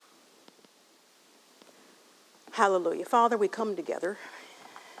Hallelujah. Father, we come together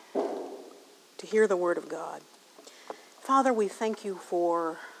to hear the word of God. Father, we thank you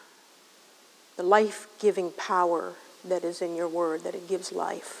for the life-giving power that is in your word, that it gives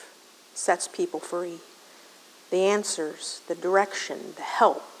life, sets people free. The answers, the direction, the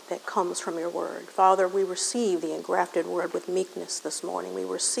help that comes from your word. Father, we receive the engrafted word with meekness this morning. We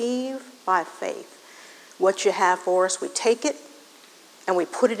receive by faith what you have for us. We take it and we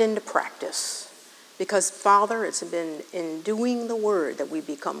put it into practice. Because, Father, it's been in doing the word that we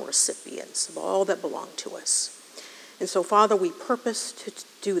become recipients of all that belong to us. And so, Father, we purpose to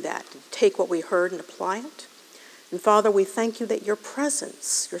do that, to take what we heard and apply it. And, Father, we thank you that your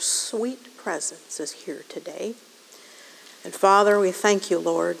presence, your sweet presence is here today. And, Father, we thank you,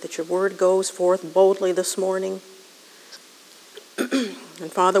 Lord, that your word goes forth boldly this morning.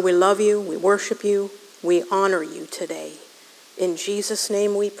 And, Father, we love you, we worship you, we honor you today. In Jesus'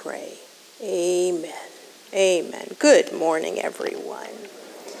 name we pray. Amen. Amen. Good morning, everyone.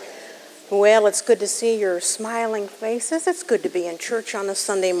 Well, it's good to see your smiling faces. It's good to be in church on a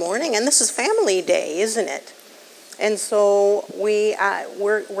Sunday morning, and this is Family Day, isn't it? And so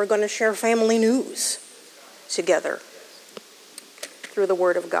we're going to share family news together through the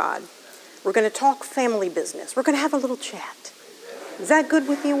Word of God. We're going to talk family business. We're going to have a little chat. Is that good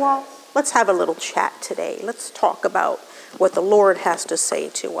with you all? Let's have a little chat today. Let's talk about what the Lord has to say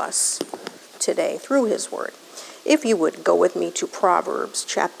to us today through his word. If you would go with me to Proverbs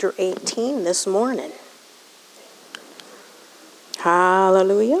chapter 18 this morning.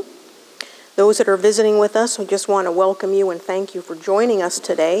 Hallelujah. Those that are visiting with us, we just want to welcome you and thank you for joining us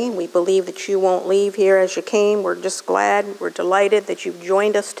today. We believe that you won't leave here as you came. We're just glad, we're delighted that you've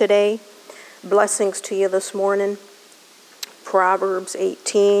joined us today. Blessings to you this morning. Proverbs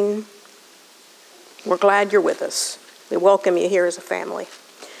 18. We're glad you're with us. We welcome you here as a family.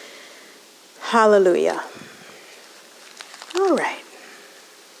 Hallelujah. All right.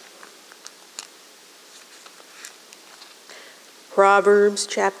 Proverbs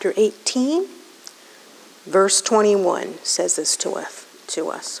chapter 18, verse 21 says this to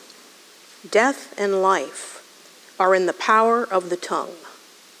us. Death and life are in the power of the tongue,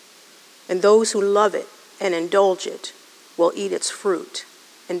 and those who love it and indulge it will eat its fruit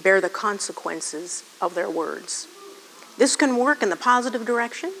and bear the consequences of their words. This can work in the positive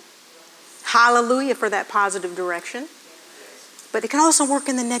direction. Hallelujah for that positive direction. But it can also work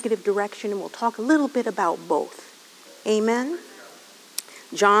in the negative direction, and we'll talk a little bit about both. Amen.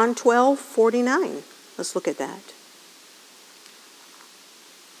 John 12:49. Let's look at that.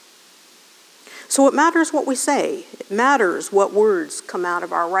 So it matters what we say. It matters what words come out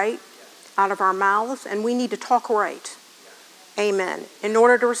of our mouths, and we need to talk right. Amen. In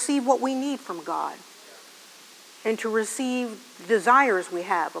order to receive what we need from God and to receive the desires we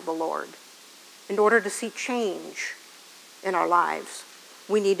have of the Lord. In order to see change in our lives,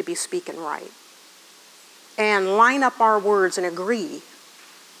 we need to be speaking right. And line up our words and agree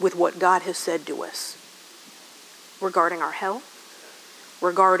with what God has said to us regarding our health,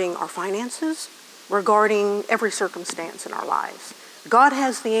 regarding our finances, regarding every circumstance in our lives. God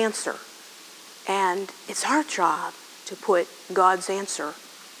has the answer, and it's our job to put God's answer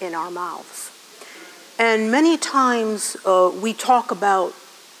in our mouths. And many times we talk about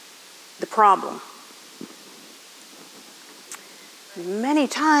the problem. Many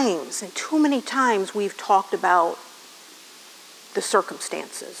times, and too many times, we've talked about the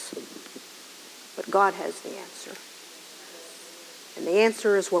circumstances. But God has the answer. And the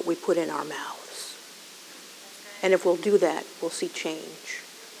answer is what we put in our mouths. And if we'll do that, we'll see change.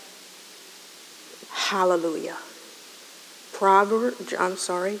 Hallelujah.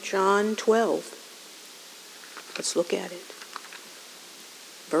 John 12. Let's look at it.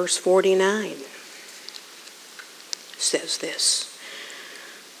 Verse 49 says this.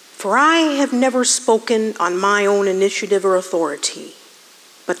 For I have never spoken on my own initiative or authority,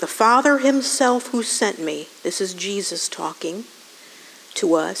 but the Father himself who sent me, this is Jesus talking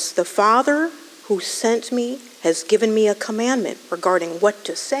to us, the Father who sent me has given me a commandment regarding what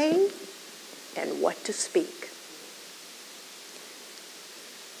to say and what to speak.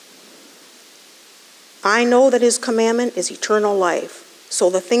 I know that his commandment is eternal life, so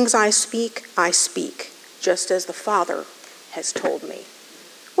the things I speak, just as the Father has told me.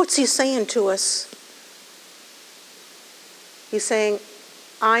 What's he saying to us? He's saying,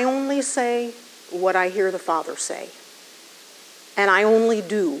 I only say what I hear the Father say, and I only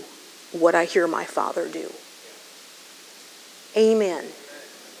do what I hear my Father do. Amen.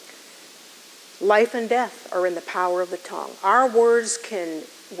 Life and death are in the power of the tongue. Our words can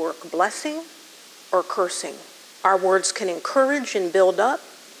work blessing or cursing. Our words can encourage and build up,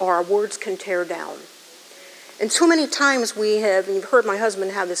 or our words can tear down. And too many times and you've heard my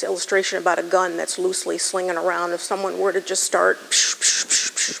husband have this illustration about a gun that's loosely slinging around. If someone were to just start,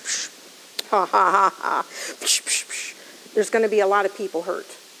 ha, ha, ha, ha, there's going to be a lot of people hurt.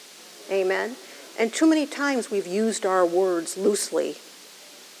 Amen? And too many times we've used our words loosely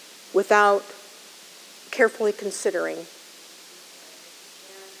without carefully considering,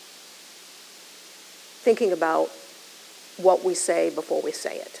 thinking about what we say before we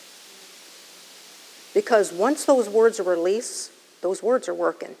say it. Because once those words are released, those words are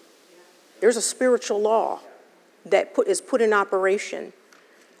working. There's a spiritual law that is put in operation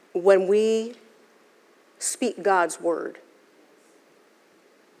when we speak God's word.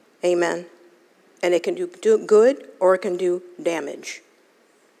 Amen. And it can do good or it can do damage.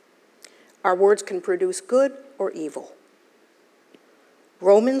 Our words can produce good or evil.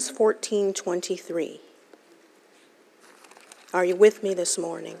 Romans 14:23. Are you with me this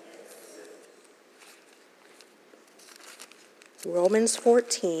morning? Romans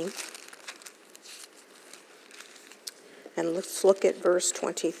 14, and let's look at verse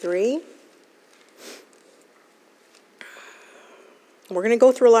 23. We're going to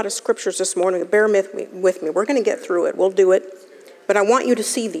go through a lot of scriptures this morning. Bear with me. We're going to get through it. We'll do it. But I want you to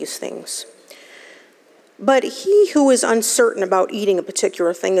see these things. But he who is uncertain about eating a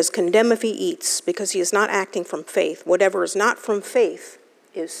particular thing is condemned if he eats, because he is not acting from faith. Whatever is not from faith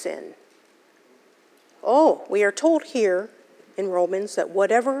is sin. Oh, we are told here in Romans that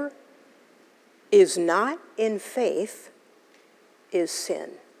whatever is not in faith is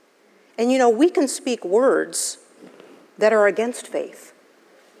sin. And you know, we can speak words that are against faith.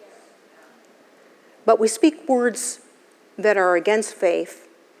 But we speak words that are against faith.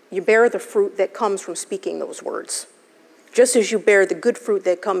 You bear the fruit that comes from speaking those words. Just as you bear the good fruit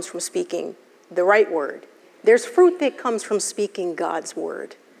that comes from speaking the right word. There's fruit that comes from speaking God's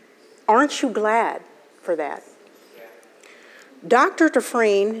word. Aren't you glad for that? Dr.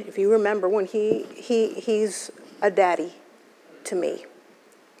 Dufresne, if you remember, when he's a daddy to me.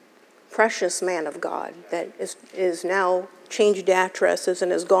 Precious man of God that is now changed addresses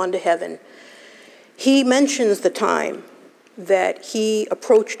and has gone to heaven. He mentions the time that he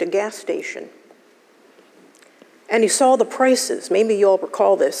approached a gas station and he saw the prices. Maybe you all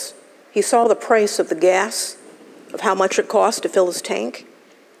recall this. He saw the price of the gas, of how much it cost to fill his tank.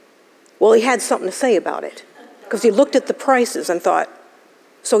 Well, he had something to say about it because he looked at the prices and thought,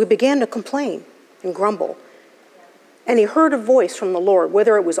 so he began to complain and grumble. And he heard a voice from the Lord,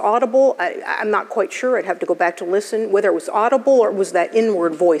 whether it was audible, I'm not quite sure, I'd have to go back to listen, whether it was audible or it was that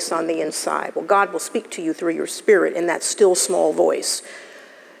inward voice on the inside. Well, God will speak to you through your spirit in that still small voice.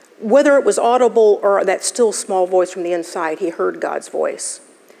 Whether it was audible or that still small voice from the inside, he heard God's voice.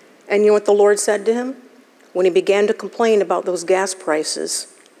 And you know what the Lord said to him? When he began to complain about those gas prices,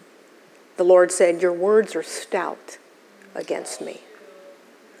 the Lord said, your words are stout against me.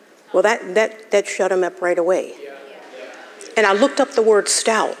 Well, that shut him up right away. And I looked up the word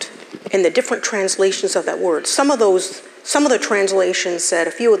stout and the different translations of that word. Some of the translations said,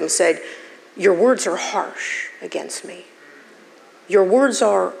 a few of them said, your words are harsh against me. Your words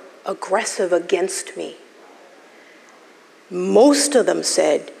are aggressive against me. Most of them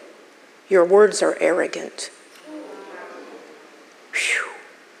said, your words are arrogant. Whew.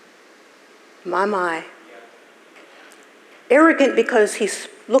 My. Arrogant because he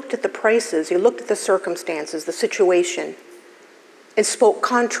looked at the prices, he looked at the circumstances, the situation, and spoke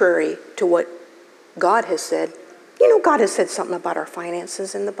contrary to what God has said. You know, God has said something about our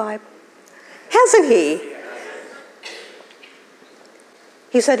finances in the Bible. Hasn't he?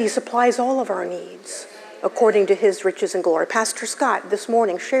 He said he supplies all of our needs according to his riches and glory. Pastor Scott this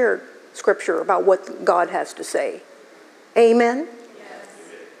morning shared scripture about what God has to say. Amen?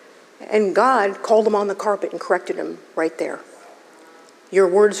 Yes. And God called him on the carpet and corrected him right there. Your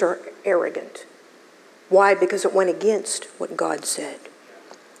words are arrogant. Why? Because it went against what God said.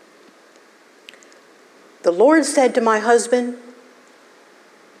 The Lord said to my husband,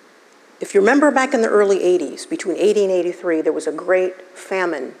 if you remember back in the early 80s, between 80 and 83, there was a great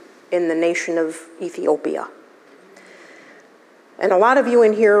famine in the nation of Ethiopia. And a lot of you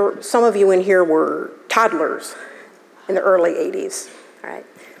in here, some of you in here were toddlers in the early 80s, all right?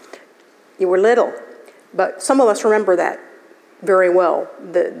 You were little, but some of us remember that very well,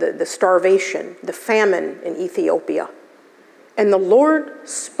 the starvation, the famine in Ethiopia. And the Lord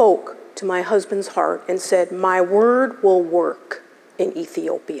spoke to my husband's heart and said, my word will work in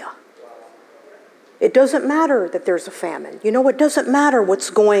Ethiopia. It doesn't matter that there's a famine. You know, it doesn't matter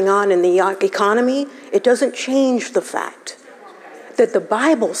what's going on in the economy. It doesn't change the fact that the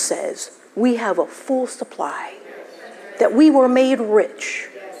Bible says we have a full supply, that we were made rich,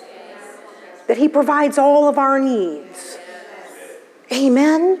 that he provides all of our needs.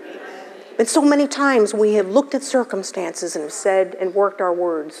 Amen? And so many times we have looked at circumstances and have said and worked our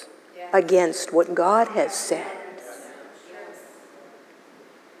words against what God has said.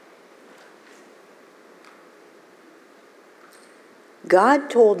 God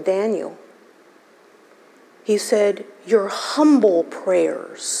told Daniel, he said, your humble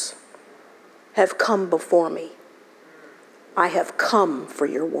prayers have come before me. I have come for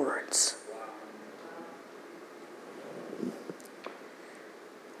your words.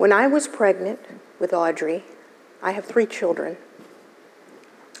 When I was pregnant with Audrey, I have 3 children.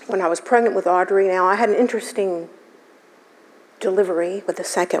 When I was pregnant with Audrey, now I had an interesting delivery with the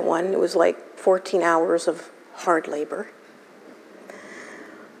second one. It was like 14 hours of hard labor.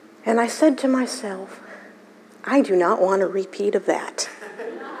 And I said to myself, I do not want a repeat of that.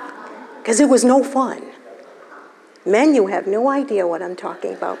 Because it was no fun. Men, you have no idea what I'm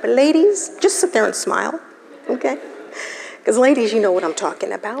talking about. But ladies, just sit there and smile, okay? Because ladies, you know what I'm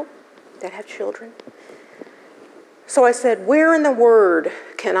talking about, that have children. So I said, where in the Word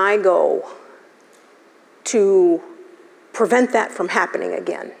can I go to prevent that from happening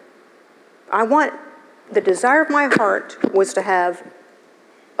again? The desire of my heart was to have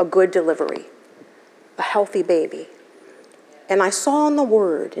a good delivery, a healthy baby. And I saw in the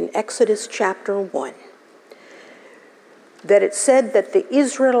Word in Exodus chapter 1 that it said that the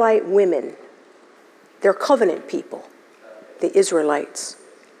Israelite women, they're covenant people. The Israelites,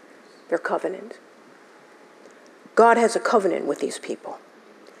 they're covenant. God has a covenant with these people.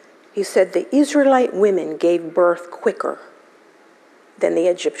 He said the Israelite women gave birth quicker than the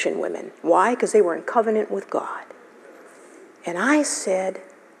Egyptian women. Why? Because they were in covenant with God. And I said,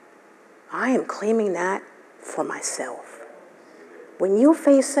 I am claiming that for myself. When you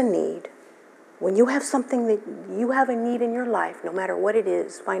face a need, when you have something that you have a need in your life, no matter what it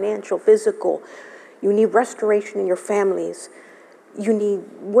is, financial, physical, you need restoration in your families, you need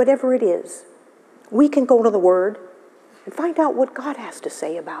whatever it is, we can go to the Word and find out what God has to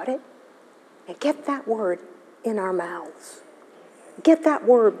say about it and get that Word in our mouths. Get that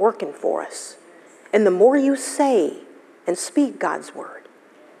Word working for us. And the more you say and speak God's Word,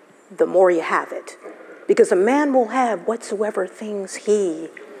 the more you have it. Because a man will have whatsoever things he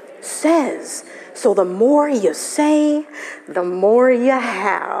says. So the more you say, the more you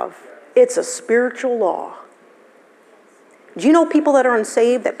have. It's a spiritual law. Do you know people that are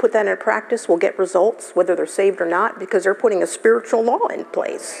unsaved that put that into practice will get results, whether they're saved or not, because they're putting a spiritual law in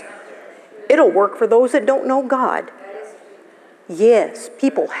place? It'll work for those that don't know God. Yes,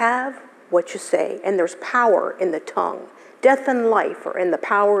 people have what you say, and there's power in the tongue. Death and life are in the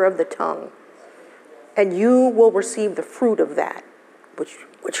power of the tongue. And you will receive the fruit of that,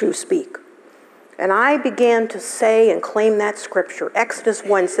 which you speak. And I began to say and claim that scripture. Exodus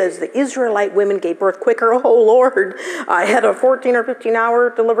 1 says the Israelite women gave birth quicker. Oh, Lord, I had a 14 or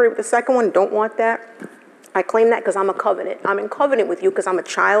 15-hour delivery with the second one. Don't want that. I claim that because I'm a covenant. I'm in covenant with you because I'm a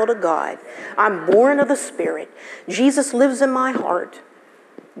child of God. I'm born of the Spirit. Jesus lives in my heart.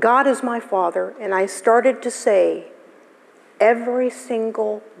 God is my Father. And I started to say every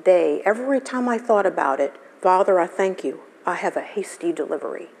single day, every time I thought about it, Father, I thank you. I have a hasty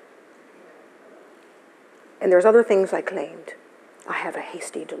delivery. And there's other things I claimed. I have a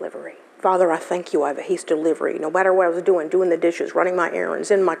hasty delivery. Father, I thank you. I have a hasty delivery. No matter what I was doing the dishes, running my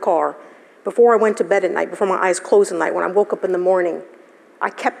errands, in my car, before I went to bed at night, before my eyes closed at night, when I woke up in the morning, I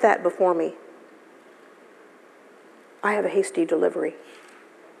kept that before me. I have a hasty delivery.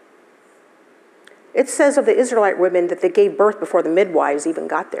 It says of the Israelite women that they gave birth before the midwives even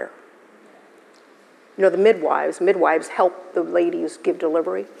got there. You know, the midwives help the ladies give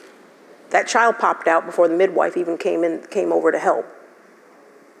delivery. That child popped out before the midwife even came over to help.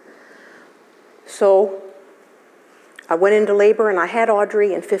 So I went into labor and I had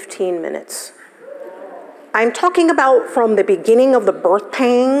Audrey in 15 minutes. I'm talking about from the beginning of the birth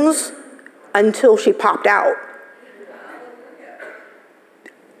pangs until she popped out.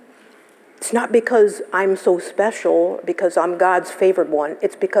 It's not because I'm so special, because I'm God's favored one.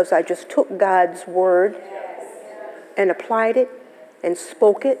 It's because I just took God's word and applied it and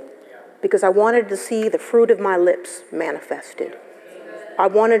spoke it, because I wanted to see the fruit of my lips manifested. I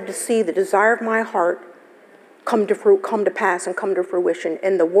wanted to see the desire of my heart come to pass and come to fruition.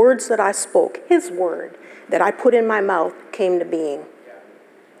 And the words that I spoke, his word that I put in my mouth, came to being,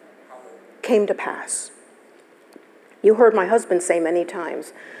 came to pass. You heard my husband say many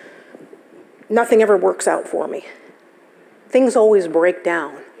times, nothing ever works out for me. Things always break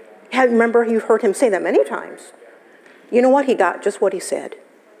down. Remember, you've heard him say that many times. You know what? He got just what he said.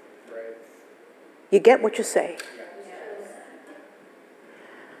 You get what you say.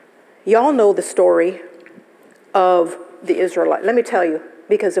 Y'all know the story of the Israelites. Let me tell you,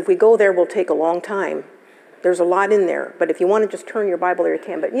 because if we go there, we'll take a long time. There's a lot in there, but if you want to just turn your Bible there, you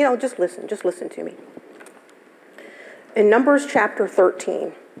can. But, just listen to me. In Numbers chapter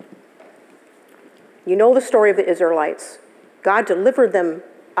 13, you know the story of the Israelites. God delivered them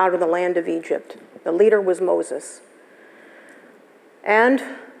out of the land of Egypt. The leader was Moses. And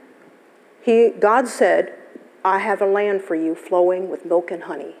God said, I have a land for you flowing with milk and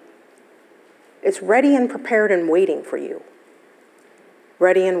honey. It's ready and prepared and waiting for you.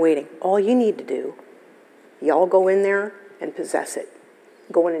 Ready and waiting. All you need to do, y'all go in there and possess it.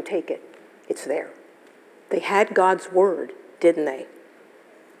 Go in and take it. It's there. They had God's word, didn't they?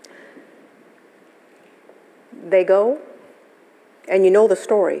 They go, and you know the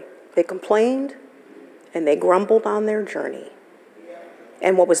story. They complained, and they grumbled on their journey.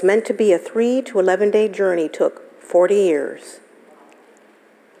 And what was meant to be a 3 to 11-day journey took 40 years.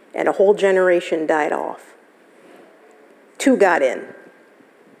 And a whole generation died off. 2 got in.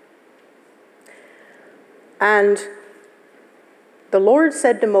 And the Lord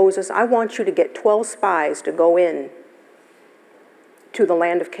said to Moses, I want you to get 12 spies to go in to the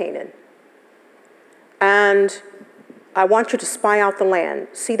land of Canaan. And I want you to spy out the land,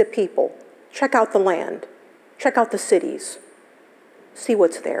 see the people, check out the land, check out the cities, see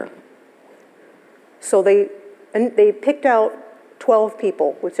what's there. So they picked out 12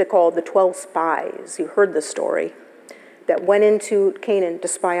 people, which they called the 12 spies. You heard the story, that went into Canaan to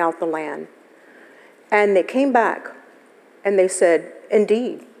spy out the land. And they came back and they said,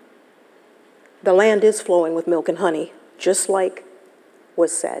 indeed, the land is flowing with milk and honey, just like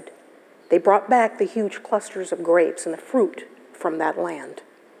was said. They brought back the huge clusters of grapes and the fruit from that land.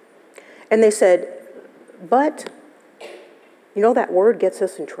 And they said, but, you know that word gets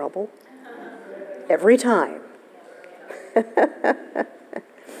us in trouble? Every time.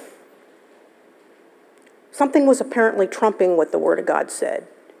 Something was apparently trumping what the Word of God said.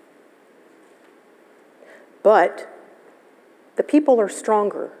 But the people are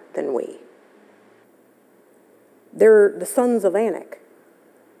stronger than we. They're the sons of Anak.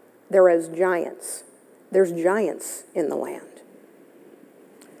 They're as giants. There's giants in the land.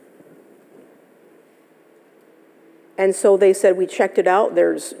 And so they said, we checked it out.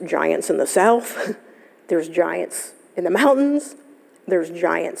 There's giants in the south. There's giants in the mountains. There's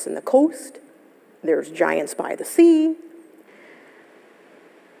giants in the coast. There's giants by the sea.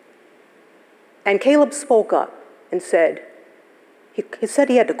 And Caleb spoke up and said, he said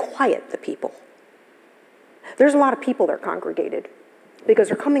he had to quiet the people. There's a lot of people that are congregated because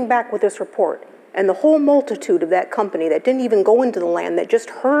they're coming back with this report. And the whole multitude of that company that didn't even go into the land, that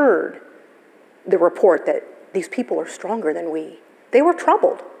just heard the report that these people are stronger than we, they were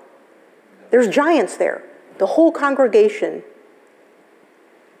troubled. There's giants there. The whole congregation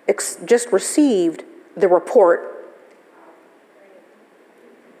just received the report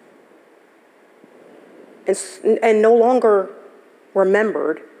and no longer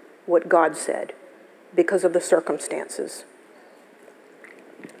remembered what God said because of the circumstances.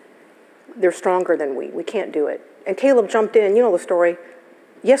 They're stronger than we. We can't do it. And Caleb jumped in. You know the story.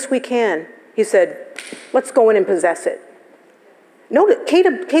 Yes, we can. He said, let's go in and possess it. Notice,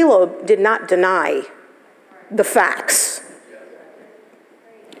 Caleb did not deny the facts.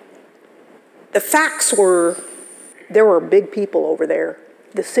 The facts were, there were big people over there.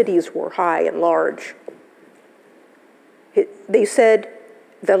 The cities were high and large. They said,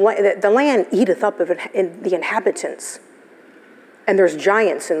 the land eateth up of the inhabitants, and there's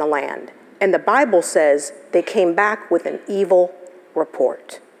giants in the land. And the Bible says they came back with an evil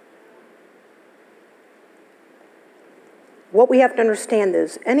report. What we have to understand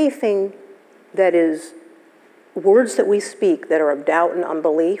is anything that is words that we speak that are of doubt and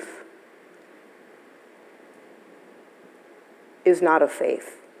unbelief is not of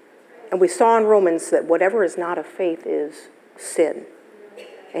faith. And we saw in Romans that whatever is not of faith is sin.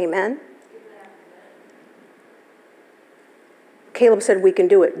 Amen? Caleb said we can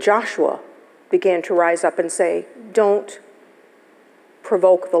do it. Joshua began to rise up and say, don't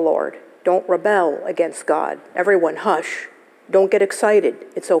provoke the Lord. Don't rebel against God. Everyone hush. Don't get excited.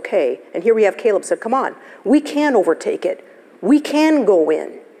 It's okay. And here we have Caleb said, come on. We can overtake it. We can go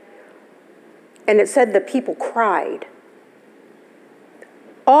in. And it said the people cried.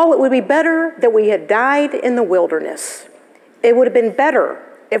 Oh, it would be better that we had died in the wilderness. It would have been better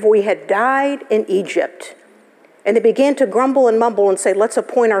if we had died in Egypt. And they began to grumble and mumble and say, let's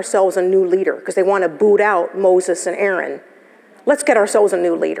appoint ourselves a new leader, because they want to boot out Moses and Aaron. Let's get ourselves a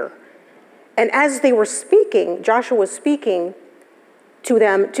new leader. And as they were speaking, Joshua was speaking, to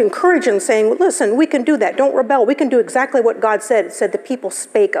them, to encourage them, saying, well, listen, we can do that. Don't rebel. We can do exactly what God said. It said the people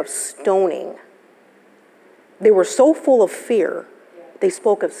spake of stoning. They were so full of fear, they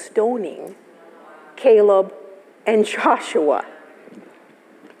spoke of stoning Caleb and Joshua.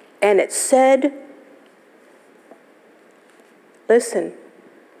 And it said, listen,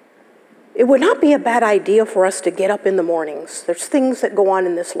 it would not be a bad idea for us to get up in the mornings. There's things that go on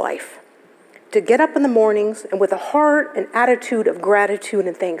in this life. To get up in the mornings and with a heart and attitude of gratitude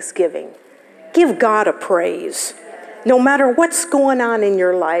and thanksgiving, give God a praise. No matter what's going on in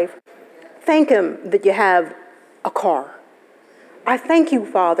your life, thank Him that you have a car. I thank you,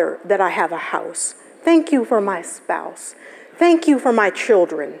 Father, that I have a house. Thank you for my spouse. Thank you for my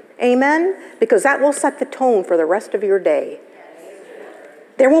children. Amen? Because that will set the tone for the rest of your day.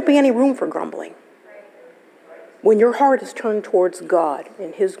 There won't be any room for grumbling. When your heart is turned towards God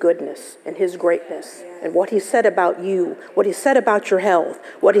and His goodness and His greatness and what He said about you, what He said about your health,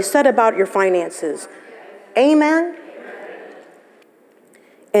 what He said about your finances. Amen?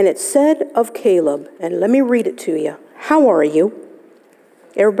 And it said of Caleb, and let me read it to you. How are you?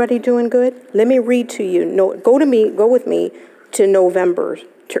 Everybody doing good? Let me read to you. No, go with me to Numbers.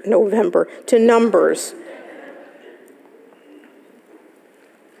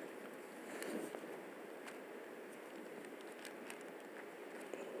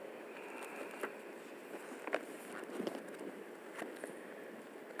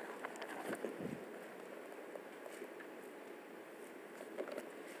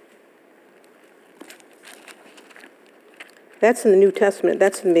 That's in the New Testament.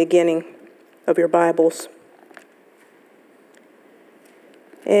 That's in the beginning of your Bibles.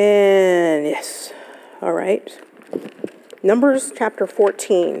 And yes, all right. Numbers chapter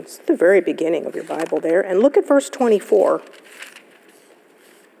 14. It's the very beginning of your Bible there. And look at verse 24.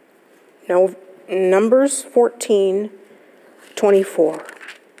 No, Numbers 14, 24.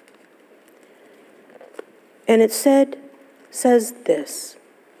 And it says this,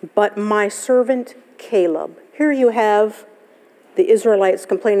 but my servant Caleb. Here you have the Israelites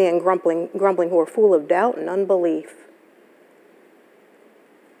complaining and grumbling who are full of doubt and unbelief.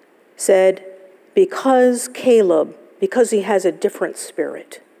 Said, because he has a different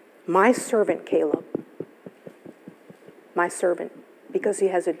spirit. My servant Caleb. My servant, because he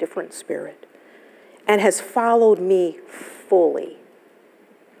has a different spirit. And has followed me fully.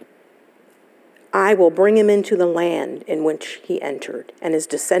 I will bring him into the land in which he entered, and his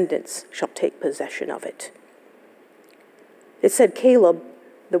descendants shall take possession of it. It said Caleb,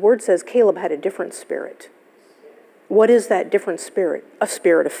 the word says Caleb had a different spirit. What is that different spirit? A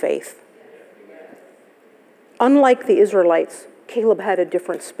spirit of faith. Unlike the Israelites, Caleb had a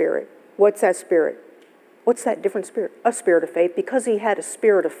different spirit. What's that spirit? What's that different spirit? A spirit of faith, because he had a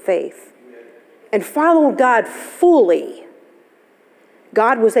spirit of faith and followed God fully.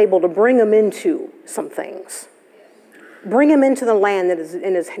 God was able to bring him into some things. Bring him into the land that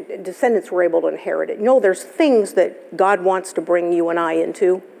his descendants were able to inherit it. You know, there's things that God wants to bring you and I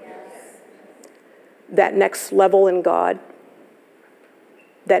into. Yes. That next level in God.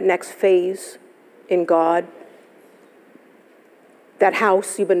 That next phase in God. That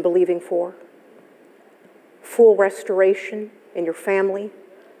house you've been believing for. Full restoration in your family,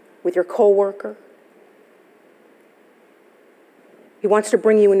 with your coworker. He wants to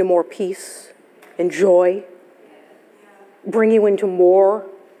bring you into more peace and joy. Bring you into more,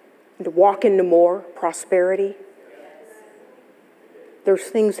 and to walk into more prosperity. There's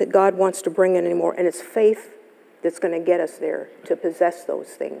things that God wants to bring in anymore, and it's faith that's going to get us there to possess those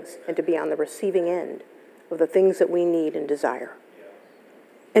things and to be on the receiving end of the things that we need and desire.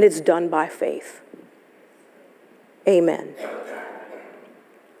 And it's done by faith. Amen.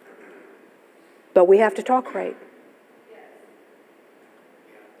 But we have to talk right.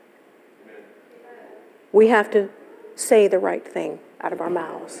 We have to say the right thing out of our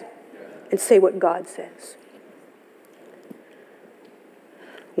mouths and say what God says.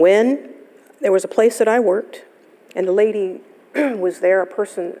 When there was a place that I worked, and a lady was there,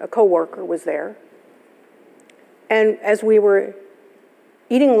 a coworker was there, and as we were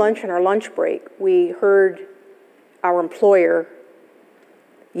eating lunch in our lunch break, we heard our employer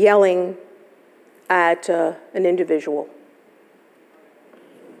yelling at an individual.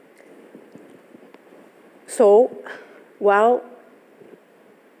 So while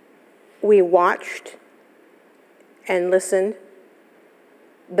we watched and listened,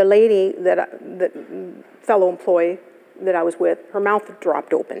 the lady, the fellow employee that I was with, her mouth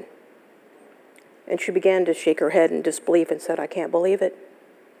dropped open. And she began to shake her head in disbelief and said, I can't believe it.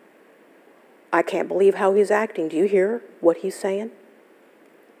 I can't believe how he's acting. Do you hear what he's saying?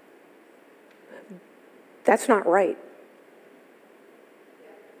 That's not right.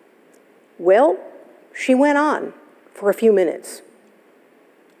 Well, she went on for a few minutes.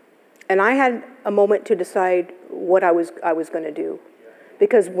 And I had a moment to decide what I was going to do.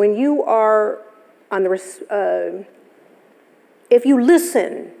 Because when you are on the, if you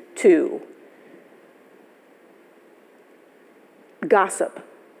listen to gossip,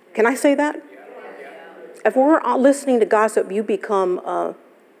 can I say that? If we're listening to gossip, you become a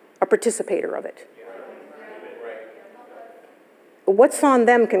participator of it. What's on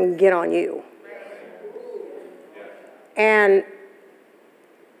them can get on you. And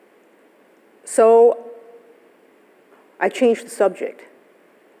so I changed the subject,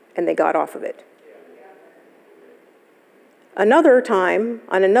 and they got off of it. Another time,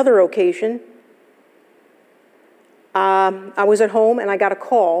 on another occasion, I was at home and I got a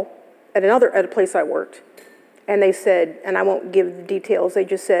call at a place I worked, and they said, and I won't give the details, they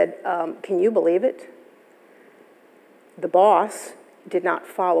just said, can you believe it? The boss did not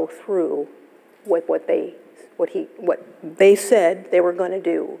follow through with what they said they were going to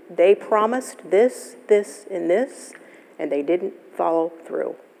do. They promised this, this, and this, and they didn't follow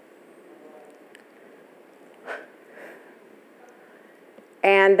through.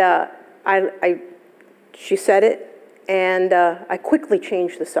 And she said it, and I quickly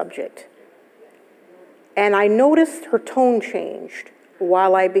changed the subject. And I noticed her tone changed.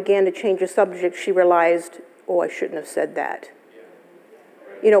 While I began to change the subject, she realized, oh, I shouldn't have said that.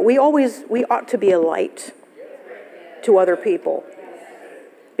 You know, we ought to be a light to other people,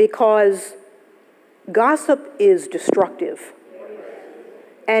 because gossip is destructive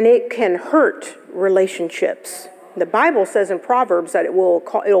and it can hurt relationships. The Bible says in Proverbs that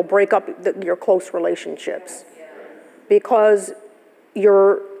it'll break up your close relationships, because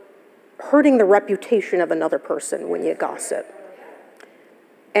you're hurting the reputation of another person when you gossip.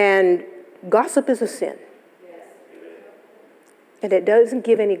 And gossip is a sin. And it doesn't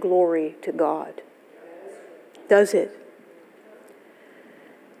give any glory to God, does it?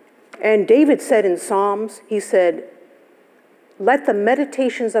 And David said in Psalms, he said, let the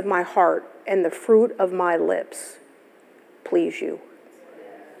meditations of my heart and the fruit of my lips please you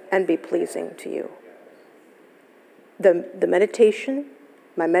and be pleasing to you. The meditation,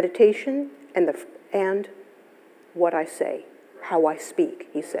 my meditation, and what I say, how I speak,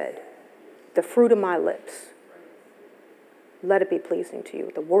 he said. The fruit of my lips, let it be pleasing to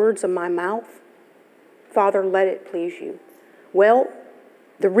you. The words of my mouth, Father, let it please you. Well,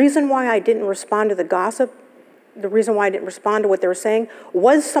 the reason why I didn't respond to the gossip, the reason why I didn't respond to what they were saying,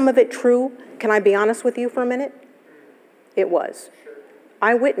 was some of it true? Can I be honest with you for a minute? It was.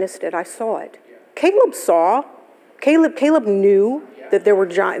 I witnessed it. I saw it. Caleb saw. Caleb knew that there were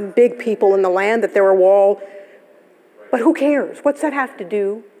giant, big people in the land, that there were wall. But who cares? What's that have to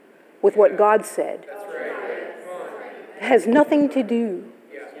do with what God said? It has nothing to do.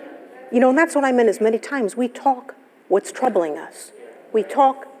 You know, and that's what I meant as many times. We talk what's troubling us. We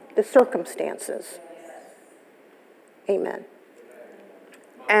talk the circumstances. Amen.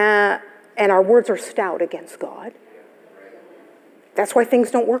 And our words are stout against God. That's why things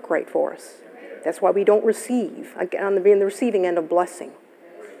don't work right for us. That's why we don't receive, on the receiving end of blessing.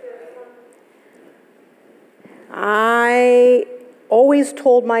 I always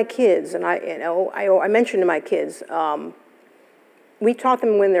told my kids, and I mentioned to my kids, we taught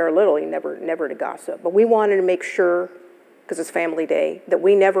them when they were little, never to gossip. But we wanted to make sure, because it's family day, that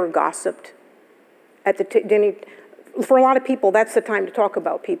we never gossiped at the dinner. For a lot of people, that's the time to talk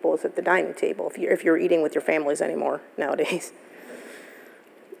about people, is at the dining table, if you're eating with your families anymore nowadays.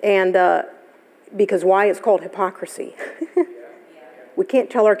 And because why? It's called hypocrisy. We can't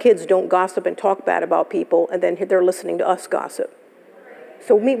tell our kids don't gossip and talk bad about people, and then they're listening to us gossip.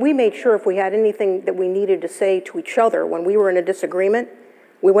 So we made sure if we had anything that we needed to say to each other when we were in a disagreement,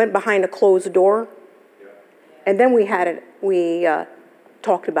 we went behind a closed door, and then we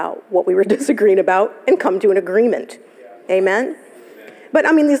talked about what we were disagreeing about and come to an agreement. Amen? But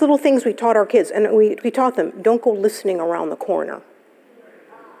I mean, these little things we taught our kids, and we taught them, don't go listening around the corner.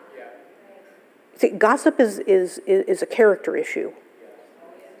 See, gossip is a character issue.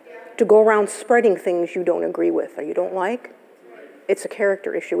 To go around spreading things you don't agree with or you don't like, it's a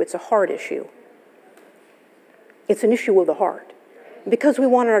character issue. It's a heart issue. It's an issue of the heart. Because we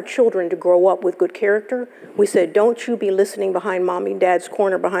wanted our children to grow up with good character, we said, don't you be listening behind mommy and dad's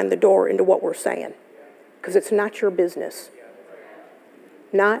corner behind the door into what we're saying. Because it's not your business.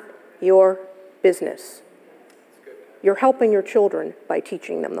 Not your business. You're helping your children by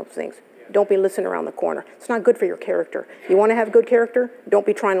teaching them those things. Don't be listening around the corner. It's not good for your character. You want to have good character? Don't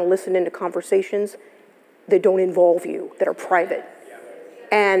be trying to listen into conversations that don't involve you, that are private.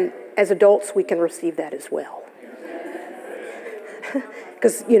 And as adults, we can receive that as well.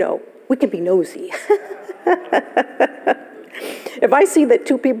 Because, you know, We can be nosy. If I see that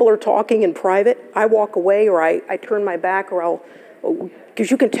two people are talking in private, I walk away or I turn my back or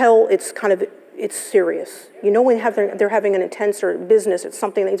because you can tell it's serious. You know when they're having an intense or business, it's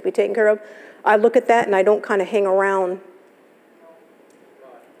something that needs to be taken care of. I look at that and I don't kind of hang around.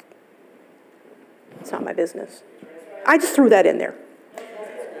 It's not my business. I just threw that in there.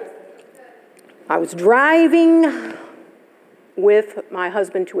 I was driving with my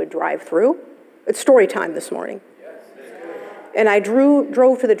husband to a drive-through. It's story time this morning. And I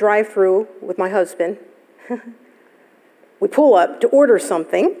drove to the drive-through with my husband. We pull up to order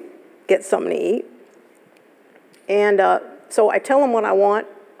something, get something to eat. And so I tell him what I want.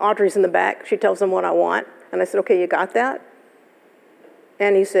 Audrey's in the back. She tells him what I want. And I said, okay, you got that?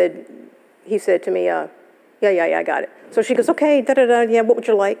 And he said to me, yeah, I got it. So she goes, okay, yeah, what would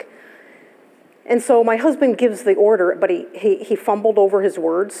you like? And so my husband gives the order, but he fumbled over his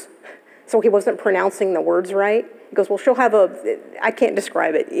words. So he wasn't pronouncing the words right. He goes, well, she'll have I can't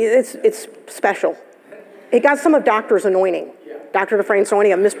describe it. It's special. He got some of Doctor's anointing. Dr. Dufresne's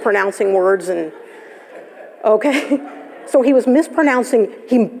anointing of mispronouncing words and, okay. So he was mispronouncing,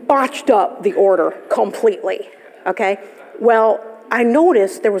 he botched up the order completely, okay. Well, I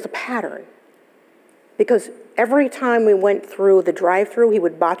noticed there was a pattern because every time we went through the drive-through, he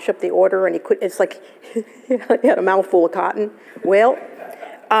would botch up the order and it's like he had a mouthful of cotton. Well,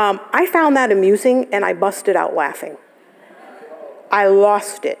 I found that amusing and I busted out laughing. I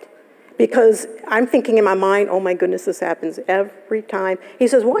lost it because I'm thinking in my mind, oh my goodness, this happens every time. He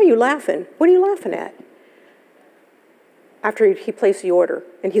says, why are you laughing? What are you laughing at? After he placed the order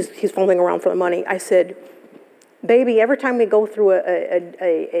and he's fumbling around for the money, I said, baby, every time we go through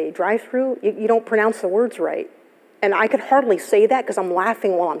a drive-through, you don't pronounce the words right. And I could hardly say that because I'm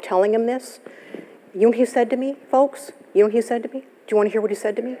laughing while I'm telling him this. You know what he said to me, folks? You know what he said to me? Do you want to hear what he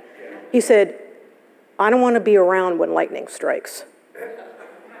said to me? He said, I don't want to be around when lightning strikes.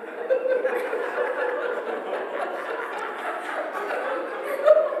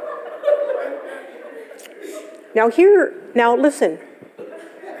 Now listen.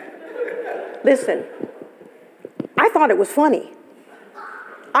 I thought it was funny.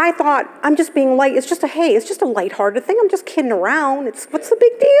 I thought, I'm just being light. It's just a lighthearted thing. I'm just kidding around. What's the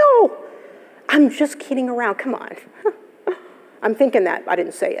big deal? I'm just kidding around. Come on. I'm thinking that. I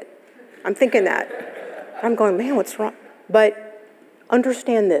didn't say it. I'm thinking that. I'm going, man, what's wrong? But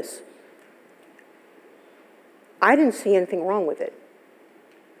understand this. I didn't see anything wrong with it.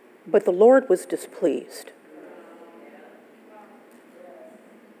 But the Lord was displeased.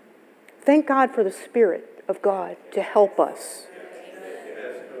 Thank God for the Spirit of God to help us.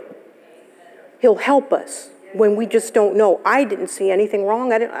 He'll help us when we just don't know. I didn't see anything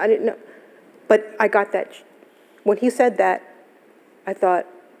wrong. I didn't know. But I got that. When he said that, I thought,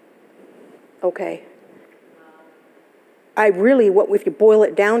 okay. If you boil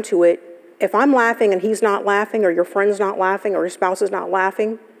it down to it, if I'm laughing and he's not laughing, or your friend's not laughing, or your spouse is not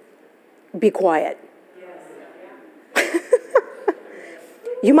laughing, be quiet.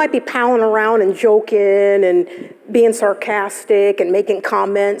 You might be palling around and joking and being sarcastic and making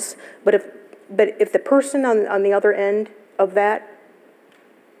comments, but if the person on the other end of that,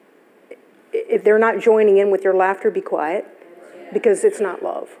 if they're not joining in with your laughter, be quiet, because it's not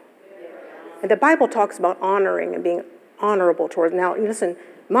love. And the Bible talks about honoring and being honorable towards. Now, listen,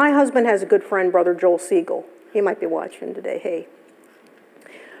 my husband has a good friend, Brother Joel Siegel. He might be watching today. Hey.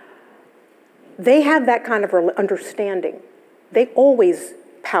 They have that kind of understanding. They always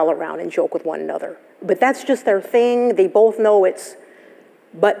pal around and joke with one another. But that's just their thing. They both know it's.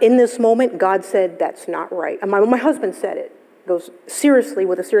 But in this moment, God said, that's not right. And my husband said it. Goes, seriously,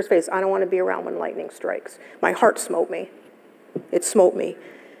 with a serious face, I don't want to be around when lightning strikes. My heart smote me. It smote me.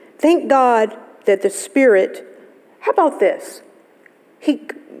 Thank God that the Spirit, how about this? He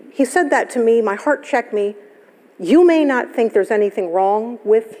said that to me. My heart checked me. You may not think there's anything wrong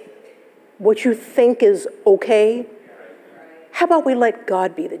with what you think is okay. How about we let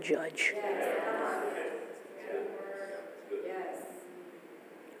God be the judge?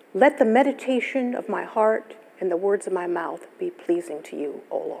 Let the meditation of my heart and the words of my mouth be pleasing to you,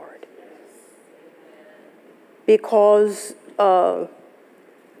 O Lord. Because, go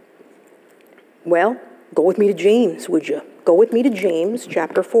with me to James, would you? Go with me to James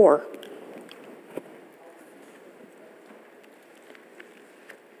chapter 4.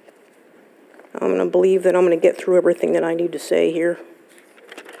 I'm going to believe that I'm going to get through everything that I need to say here.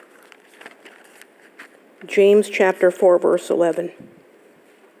 James chapter 4, verse 11.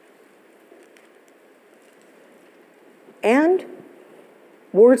 And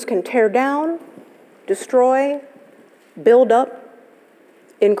words can tear down, destroy, build up,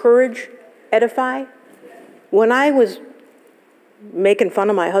 encourage, edify. When I was making fun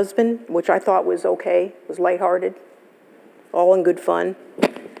of my husband, which I thought was okay, was lighthearted, all in good fun,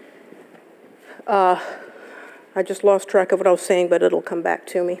 I just lost track of what I was saying, but it'll come back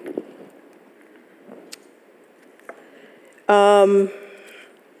to me.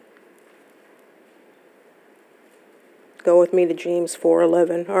 Go with me to James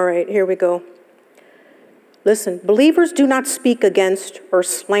 4:11. All right, here we go. Listen, believers do not speak against or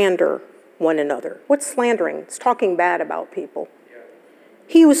slander one another. What's slandering? It's talking bad about people.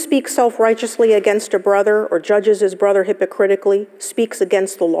 He who speaks self-righteously against a brother or judges his brother hypocritically speaks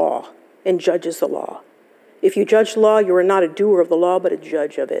against the law and judges the law. If you judge the law, you are not a doer of the law, but a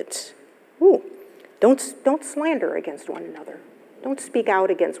judge of it. Ooh. Don't slander against one another. Don't speak out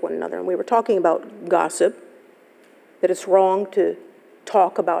against one another. And we were talking about gossip, that it's wrong to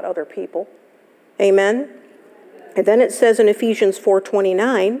talk about other people. Amen? And then it says in Ephesians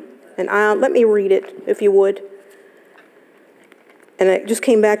 4:29, and let me read it, if you would. And it just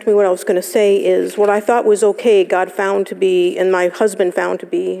came back to me what I was going to say is, what I thought was okay, God found to be, and my husband found to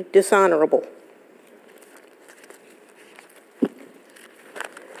be dishonorable.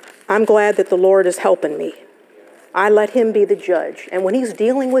 I'm glad that the Lord is helping me. I let him be the judge. And when he's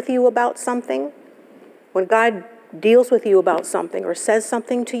dealing with you about something, when God deals with you about something or says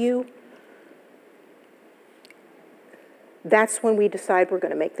something to you, that's when we decide we're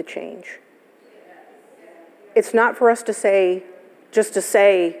going to make the change. It's not for us to say, just to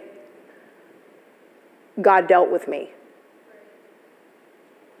say, God dealt with me.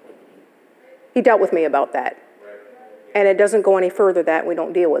 He dealt with me about that. And it doesn't go any further that we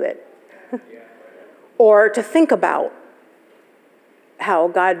don't deal with it. Or to think about how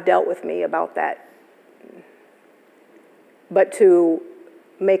God dealt with me about that. But to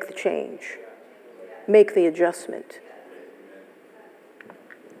make the change. Make the adjustment.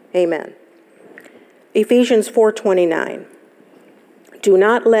 Amen. Ephesians 4:29. Do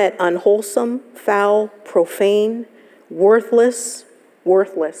not let unwholesome, foul, profane, worthless.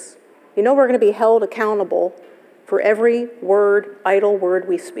 You know we're going to be held accountable for every word, idle word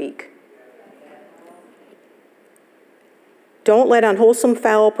we speak. Don't let unwholesome,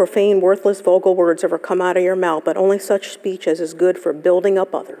 foul, profane, worthless, vulgar words ever come out of your mouth, but only such speech as is good for building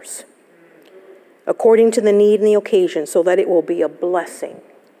up others, according to the need and the occasion, so that it will be a blessing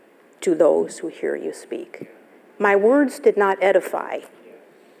to those who hear you speak. My words did not edify.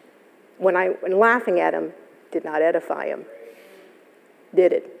 When laughing at him, did not edify him.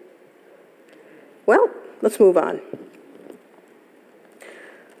 Did it? Well, let's move on.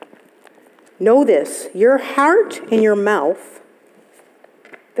 Know this, your heart and your mouth,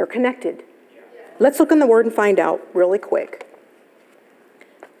 they're connected. Let's look in the Word and find out really quick.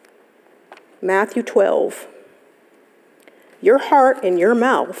 Matthew 12. Your heart and your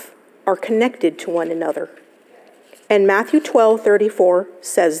mouth are connected to one another. And Matthew 12:34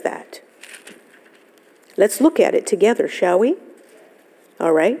 says that. Let's look at it together, shall we?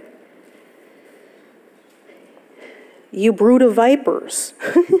 All right. You brood of vipers.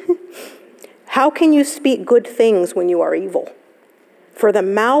 How can you speak good things when you are evil? For the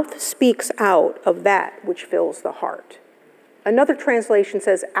mouth speaks out of that which fills the heart. Another translation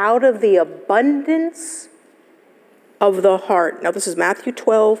says, out of the abundance of the heart. Now this is Matthew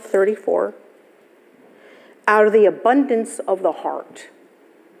 12:34. Out of the abundance of the heart,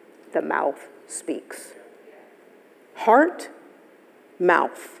 the mouth speaks. Heart,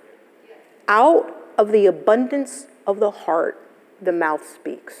 mouth. Out of the abundance of the heart, the mouth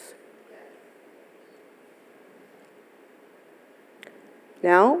speaks.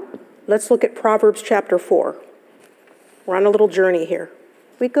 Now, let's look at Proverbs chapter 4. We're on a little journey here.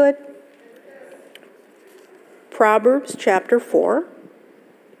 We good? Proverbs chapter 4,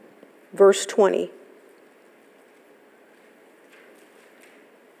 verse 20.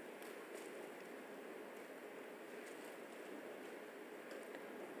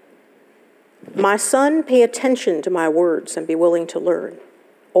 My son, pay attention to my words and be willing to learn.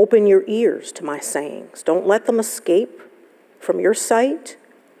 Open your ears to my sayings. Don't let them escape from your sight.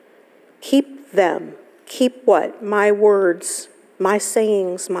 Keep them. Keep what? My words, my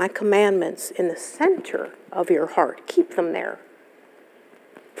sayings, my commandments in the center of your heart. Keep them there.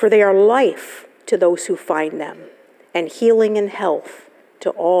 For they are life to those who find them, and healing and health to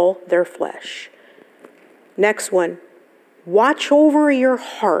all their flesh. Next one. Watch over your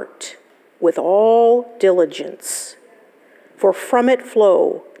heart with all diligence, for from it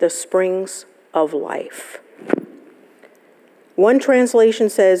flow the springs of life. One translation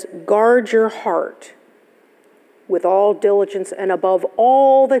says, guard your heart with all diligence, and above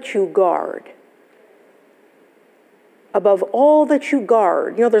all that you guard, above all that you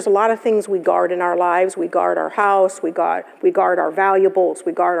guard. You know, there's a lot of things we guard in our lives. We guard our house, we guard our valuables,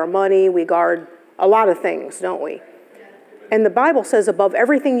 we guard our money, we guard a lot of things, don't we? And the Bible says above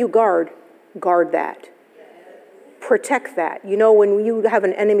everything you guard that. Protect that. You know, when you have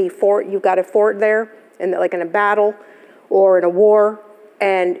an enemy fort, you've got a fort there, like in a battle or in a war,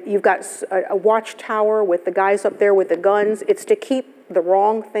 and you've got a watchtower with the guys up there with the guns. It's to keep the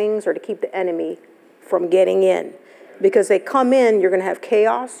wrong things or to keep the enemy from getting in. Because they come in, you're going to have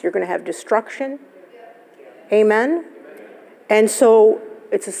chaos, you're going to have destruction. Amen? And so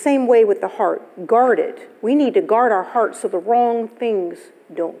it's the same way with the heart. Guard it. We need to guard our heart so the wrong things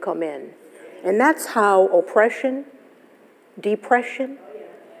don't come in. And that's how oppression, depression,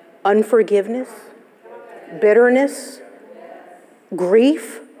 unforgiveness, bitterness,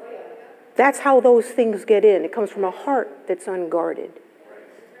 grief, that's how those things get in. It comes from a heart that's unguarded.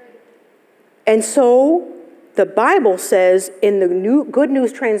 And so the Bible says in the New Good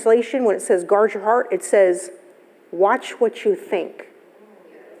News Translation, when it says guard your heart, it says watch what you think.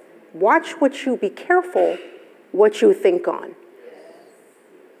 Watch what you, be careful what you think on.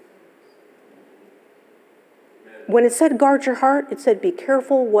 When it said guard your heart, it said be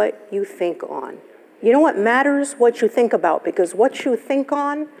careful what you think on. You know what matters? What you think about, because what you think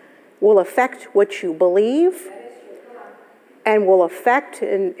on will affect what you believe and will affect,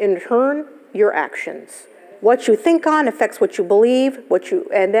 in turn, your actions. What you think on affects what you believe,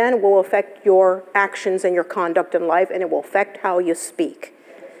 and then will affect your actions and your conduct in life, and it will affect how you speak.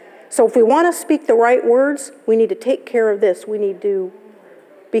 So if we want to speak the right words, we need to take care of this. We need to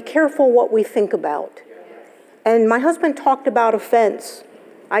be careful what we think about. And my husband talked about offense.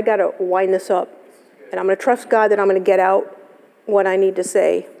 I got to wind this up. And I'm going to trust God that I'm going to get out what I need to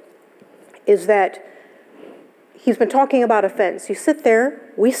say. Is that he's been talking about offense. You sit there,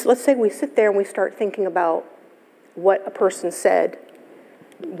 let's say we sit there and we start thinking about what a person said,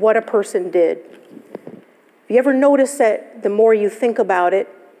 what a person did. You ever notice that the more you think about it,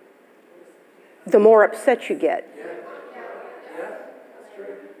 the more upset you get?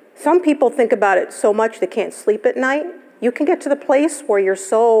 Some people think about it so much they can't sleep at night. You can get to the place where you're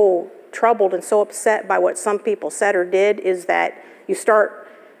so troubled and so upset by what some people said or did, is that you start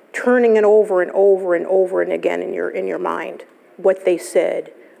turning it over and over and over and again in your mind, what they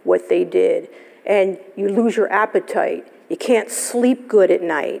said, what they did, and you lose your appetite. You can't sleep good at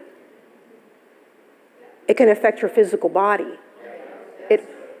night. It can affect your physical body.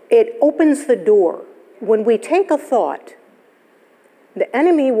 It opens the door. When we take a thought, the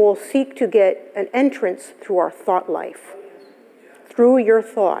enemy will seek to get an entrance through our thought life, through your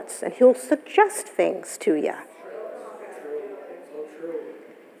thoughts, and he'll suggest things to you.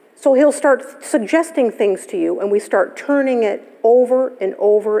 So he'll start suggesting things to you, and we start turning it over and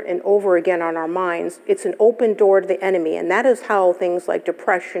over and over again on our minds. It's an open door to the enemy, and that is how things like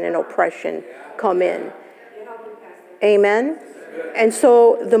depression and oppression come in. Amen? And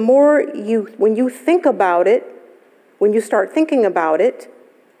so the more when you think about it, when you start thinking about it,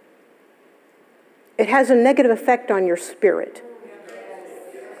 it has a negative effect on your spirit.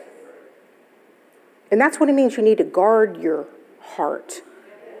 And that's what it means. You need to guard your heart.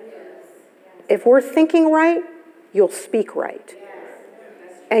 If we're thinking right, you'll speak right.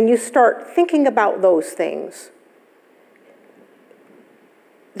 And you start thinking about those things.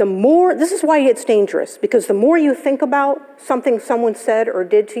 This is why it's dangerous, because the more you think about something someone said or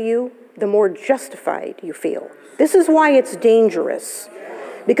did to you, the more justified you feel. This is why it's dangerous.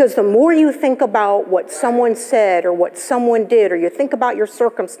 Because the more you think about what someone said or what someone did, or you think about your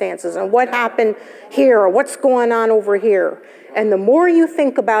circumstances and what happened here or what's going on over here, and the more you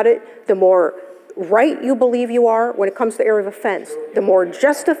think about it, the more right you believe you are when it comes to the area of offense, the more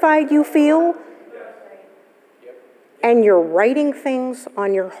justified you feel, and you're writing things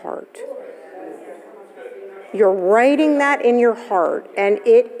on your heart. You're writing that in your heart, and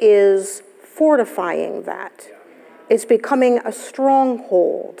it is fortifying that. It's becoming a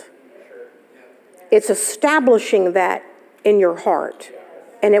stronghold. It's establishing that in your heart,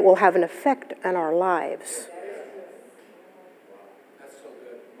 and it will have an effect on our lives.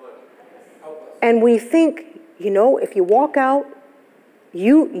 And we think, if you walk out,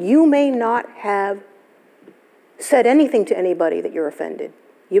 you may not have said anything to anybody that you're offended.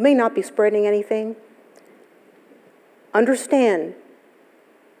 You may not be spreading anything. Understand,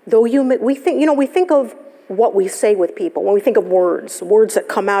 though we think of what we say with people when we think of words that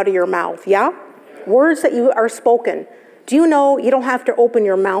come out of your mouth, yeah? Words that you are spoken. Do you know you don't have to open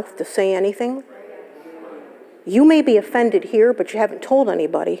your mouth to say anything? You may be offended here, but you haven't told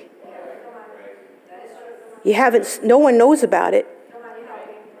anybody. No one knows about it.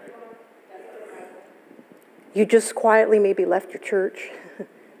 You just quietly maybe left your church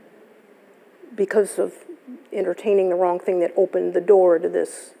because of entertaining the wrong thing that opened the door to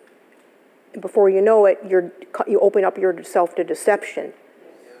this. And before you know it, you open up yourself to deception.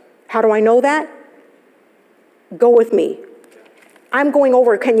 How do I know that? Go with me. I'm going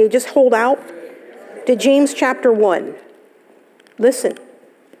over. Can you just hold out? To James chapter 1. Listen.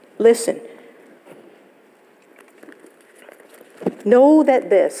 Listen. Know that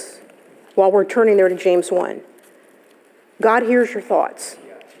this, while we're turning there to James 1, God hears your thoughts.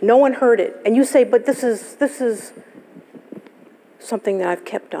 No one heard it. And you say, but this is something that I've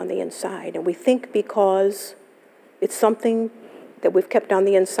kept on the inside. And we think because it's something that we've kept on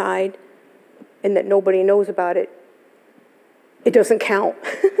the inside and that nobody knows about it, it doesn't count.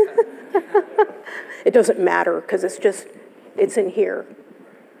 It doesn't matter because it's in here.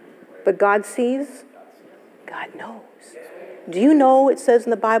 But God sees, God knows. Do you know it says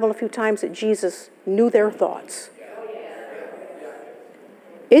in the Bible a few times that Jesus knew their thoughts?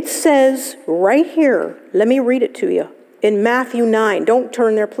 It says right here, let me read it to you. In Matthew 9, don't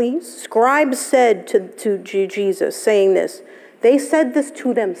turn there, please. Scribes said to Jesus, saying this, they said this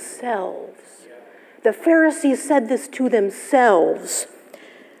to themselves. The Pharisees said this to themselves.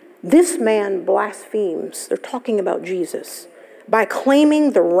 This man blasphemes, they're talking about Jesus, by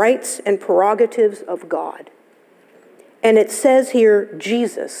claiming the rights and prerogatives of God. And it says here,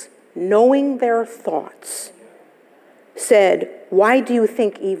 Jesus, knowing their thoughts, said, why do you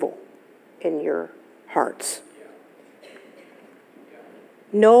think evil in your hearts?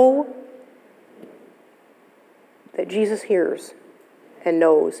 Know that Jesus hears and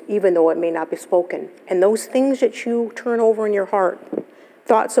knows, even though it may not be spoken. And those things that you turn over in your heart,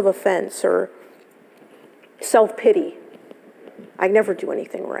 thoughts of offense or self-pity, I never do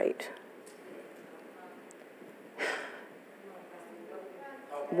anything right.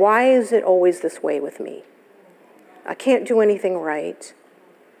 Why is it always this way with me? I can't do anything right.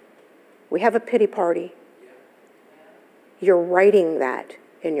 We have a pity party. You're writing that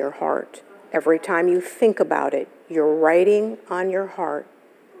in your heart. Every time you think about it, you're writing on your heart,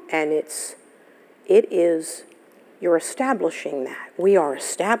 and you're establishing that. We are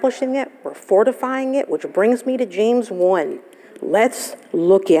establishing it, we're fortifying it, which brings me to James 1. Let's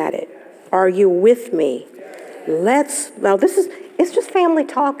look at it. Are you with me? Now it's just family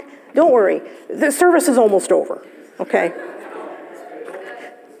talk. Don't worry, the service is almost over, okay?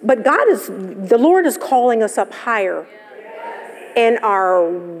 But the Lord is calling us up higher in our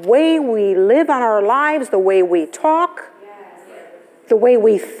way we live on our lives, the way we talk, the way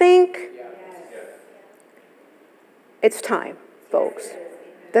we think. It's time, folks.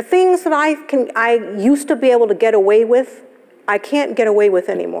 The things that I used to be able to get away with, I can't get away with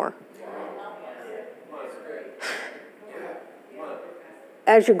anymore.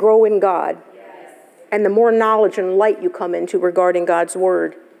 As you grow in God, and the more knowledge and light you come into regarding God's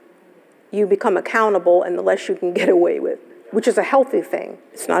word, you become accountable, and the less you can get away with, which is a healthy thing.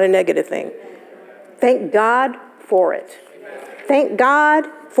 It's not a negative thing. Thank God for it. Thank God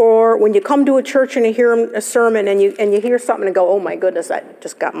for when you come to a church and you hear a sermon and you hear something and go, oh my goodness, I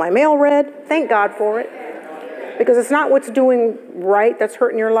just got my mail read. Thank God for it. Because it's not what's doing right that's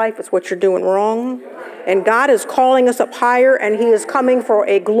hurting your life, it's what you're doing wrong. And God is calling us up higher, and he is coming for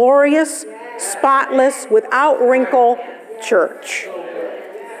a glorious, spotless, without wrinkle church.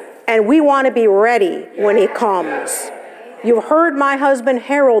 And we want to be ready when he comes. You've heard my husband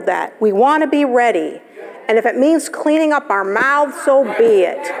herald that. We want to be ready. And if it means cleaning up our mouths, so be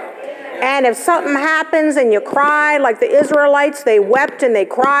it. And if something happens and you cry, like the Israelites, they wept and they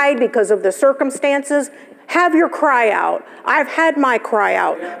cried because of the circumstances, have your cry out. I've had my cry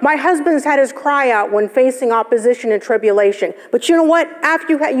out. My husband's had his cry out when facing opposition and tribulation. But you know what?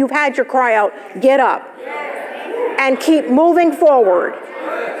 After you've had your cry out, get up and keep moving forward.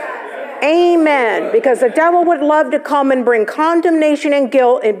 Amen. Because the devil would love to come and bring condemnation and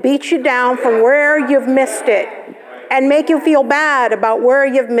guilt and beat you down from where you've missed it and make you feel bad about where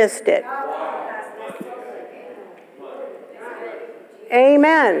you've missed it.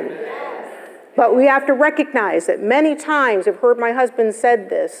 Amen. But we have to recognize that many times, I've heard my husband said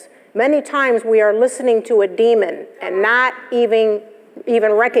this, many times we are listening to a demon and not even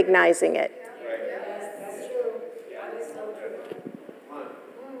recognizing it.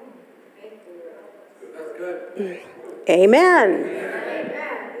 Amen.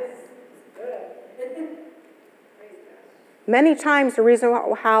 Many times the reason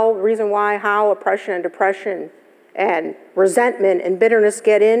why oppression and depression and resentment and bitterness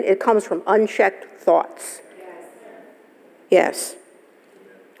get in, it comes from unchecked thoughts. Yes.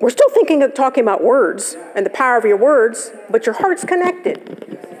 We're still talking about words and the power of your words, but your heart's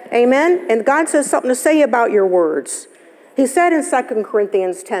connected. Amen? And God says something to say about your words. He said in 2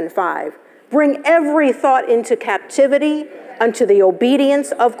 Corinthians 10:5, bring every thought into captivity unto the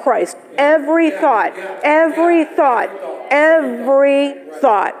obedience of Christ. Every thought, every thought, every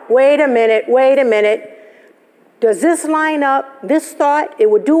thought. Wait a minute. Does this line up? This thought, it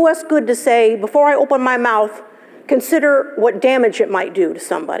would do us good to say, before I open my mouth, consider what damage it might do to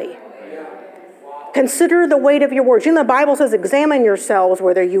somebody. Consider the weight of your words. You know, the Bible says, examine yourselves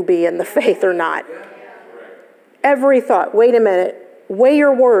whether you be in the faith or not. Every thought, wait a minute, weigh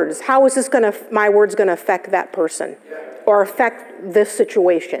your words. How is my words going to affect that person or affect this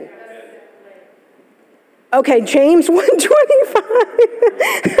situation? Okay, James 1:25.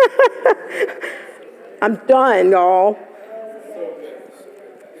 I'm done, y'all.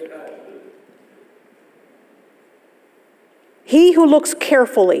 He who looks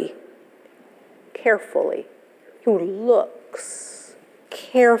carefully, who looks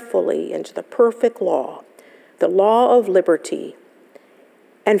carefully into the perfect law, the law of liberty,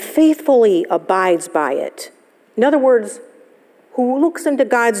 and faithfully abides by it. In other words, who looks into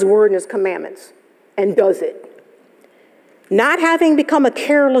God's word and his commandments and does it. Not having become a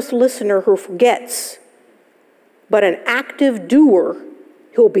careless listener who forgets, but an active doer,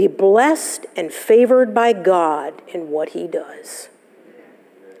 he'll be blessed and favored by God in what he does.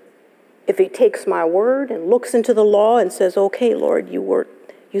 If he takes my word and looks into the law and says, okay, Lord,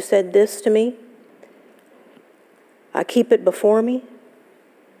 you said this to me. I keep it before me.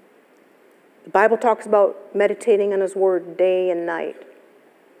 The Bible talks about meditating on his word day and night,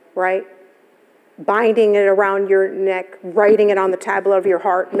 right? Binding it around your neck, writing it on the tablet of your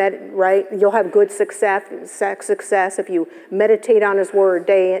heart, right? You'll have good success if you meditate on his word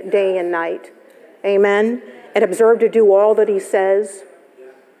day and night. Amen? And observe to do all that he says,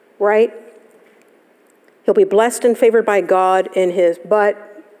 right? He'll be blessed and favored by God in his,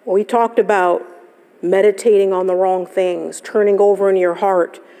 but we talked about meditating on the wrong things, turning over in your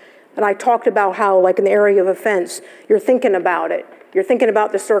heart. And I talked about how, like in the area of offense, you're thinking about it. You're thinking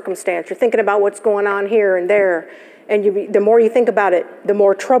about the circumstance. You're thinking about what's going on here and there. And the more you think about it, the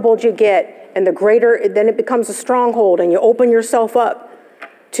more troubled you get. And the greater, then it becomes a stronghold. And you open yourself up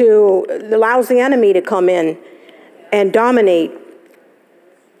to, allows the enemy to come in and dominate.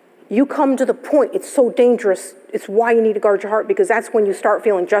 You come to the point, it's so dangerous. It's why you need to guard your heart, because that's when you start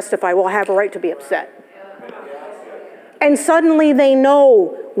feeling justified. Well, I have a right to be upset. And suddenly we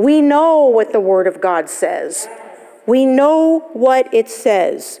know what the Word of God says. We know what it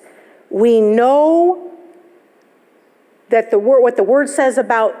says. We know that what the Word says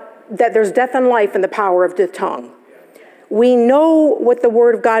about that there's death and life in the power of the tongue. We know what the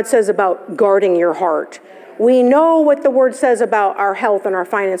Word of God says about guarding your heart. We know what the Word says about our health and our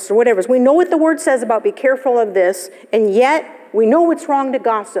finances or whatever. We know what the Word says about be careful of this, and yet we know it's wrong to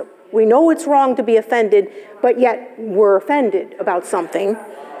gossip. We know it's wrong to be offended, but yet we're offended about something,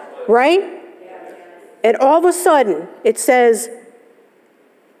 right? And all of a sudden, it says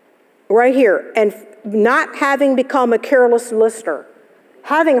right here, and not having become a careless listener.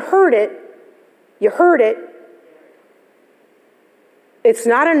 Having heard it, you heard it. It's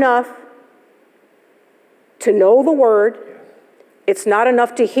not enough to know the word. It's not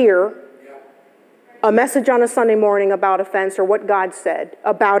enough to hear a message on a Sunday morning about offense or what God said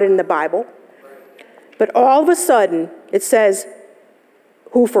about it in the Bible. But all of a sudden, it says,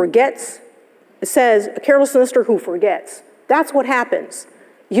 who forgets. It says, a careless listener who forgets. That's what happens.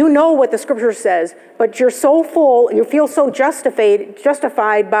 You know what the scripture says, but you're so full, you feel so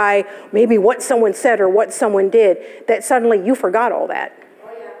justified by maybe what someone said or what someone did, that suddenly you forgot all that.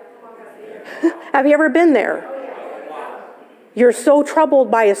 Have you ever been there? You're so troubled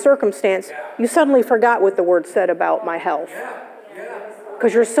by a circumstance, you suddenly forgot what the word said about my health.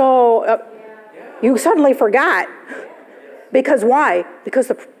 Because you're so, you suddenly forgot. Because why?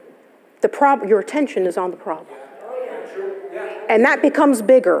 Because your attention is on the problem. And that becomes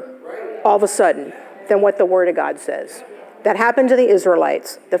bigger all of a sudden than what the Word of God says. That happened to the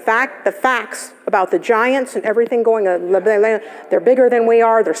Israelites. The facts about the giants and everything going, they're bigger than we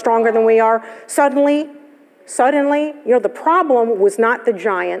are, they're stronger than we are. Suddenly, the problem was not the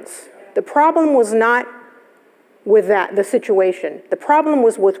giants. The problem was not with the situation. The problem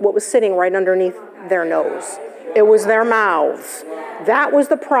was with what was sitting right underneath their nose. It was their mouths. That was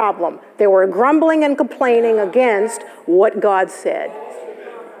the problem. They were grumbling and complaining against what God said.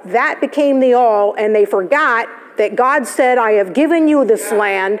 That became the all, and they forgot that God said, I have given you this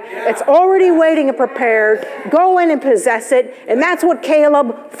land. It's already waiting and prepared. Go in and possess it. And that's what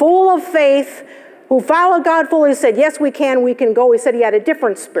Caleb, full of faith, who followed God fully, said, yes, we can go. He said he had a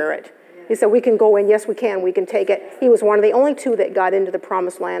different spirit. He said, we can go in. Yes, we can. We can take it. He was one of the only two that got into the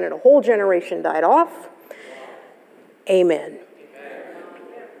promised land, and a whole generation died off. Amen.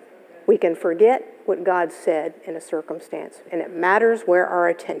 We can forget what God said in a circumstance, and it matters where our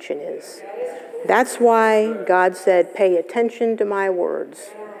attention is. That's why God said, pay attention to my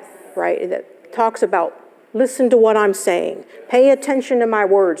words, right? That talks about, listen to what I'm saying. Pay attention to my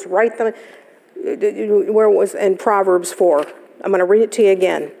words. Write them, where it was in Proverbs 4. I'm going to read it to you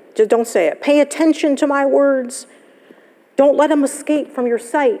again. Just don't say it. Pay attention to my words. Don't let them escape from your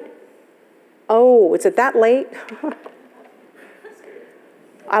sight. Oh, is it that late?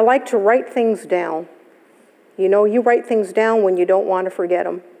 I like to write things down. You know, you write things down when you don't want to forget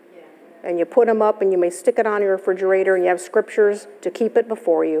them. And you put them up, and you may stick it on your refrigerator, and you have scriptures to keep it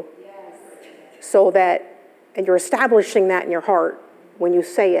before you. So that, and you're establishing that in your heart when you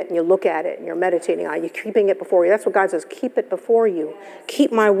say it and you look at it and you're meditating on it. You're keeping it before you. That's what God says, keep it before you.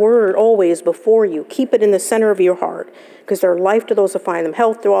 Keep my word always before you. Keep it in the center of your heart, because they're life to those who find them,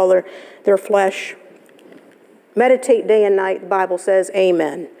 health to all their flesh. Meditate day and night, the Bible says,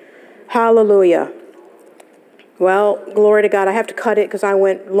 amen. Hallelujah. Well, glory to God. I have to cut it because I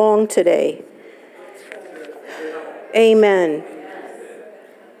went long today. Amen.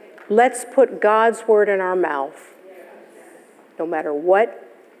 Let's put God's word in our mouth. No matter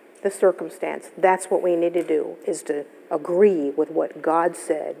what the circumstance, that's what we need to do, is to agree with what God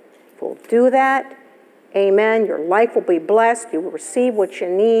said. If we'll do that, amen, your life will be blessed. You will receive what you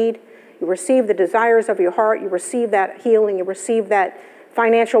need. You receive the desires of your heart. You receive that healing. You receive that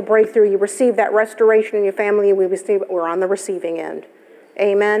financial breakthrough. You receive that restoration in your family. We're on the receiving end.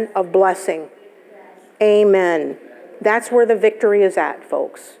 Amen, of blessing. Amen. That's where the victory is at,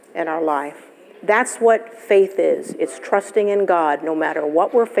 folks, in our life. That's what faith is. It's trusting in God no matter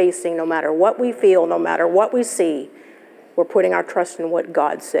what we're facing, no matter what we feel, no matter what we see. We're putting our trust in what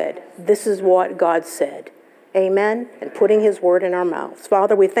God said. This is what God said. Amen. And putting his word in our mouths.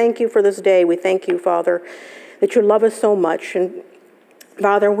 Father, we thank you for this day. We thank you, Father, that you love us so much. And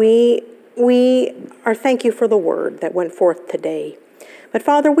Father, we thank you for the word that went forth today. But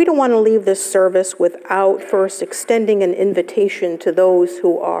Father, we don't want to leave this service without first extending an invitation to those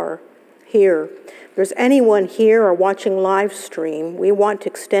who are here. If there's anyone here or watching live stream, we want to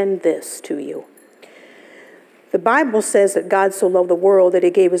extend this to you. The Bible says that God so loved the world that he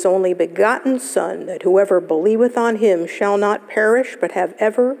gave his only begotten Son, that whoever believeth on him shall not perish, but have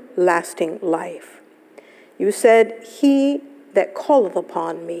everlasting life. You said, he that calleth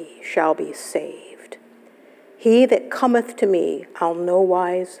upon me shall be saved. He that cometh to me, I'll no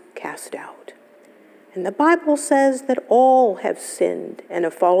wise cast out. And the Bible says that all have sinned and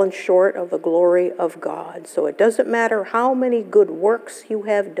have fallen short of the glory of God. So it doesn't matter how many good works you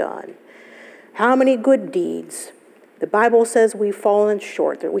have done, how many good deeds. The Bible says we've fallen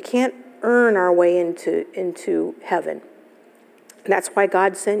short, that we can't earn our way into heaven. And that's why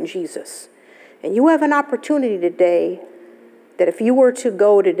God sent Jesus. And you have an opportunity today that if you were to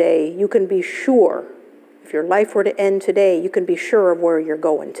go today, you can be sure, if your life were to end today, you can be sure of where you're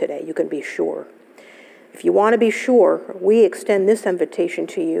going today. You can be sure. If you want to be sure, we extend this invitation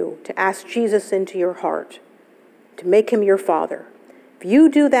to you to ask Jesus into your heart, to make him your Father. If you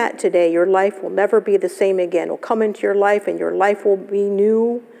do that today, your life will never be the same again. It will come into your life and your life will be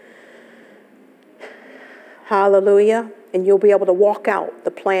new. Hallelujah. And you'll be able to walk out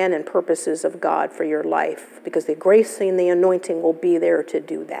the plan and purposes of God for your life, because the grace and the anointing will be there to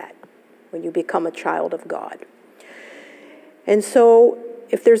do that when you become a child of God. And so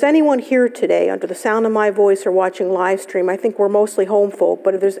if there's anyone here today under the sound of my voice or watching live stream, I think we're mostly home folk,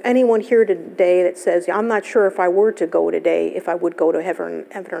 but if there's anyone here today that says, I'm not sure if I were to go today, if I would go to heaven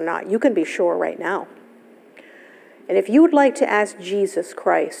or not, you can be sure right now. And if you would like to ask Jesus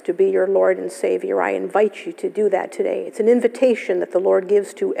Christ to be your Lord and Savior, I invite you to do that today. It's an invitation that the Lord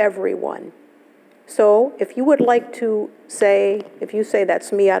gives to everyone. So if you would like to say, if you say,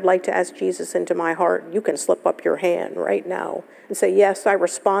 that's me, I'd like to ask Jesus into my heart, you can slip up your hand right now and say, yes, I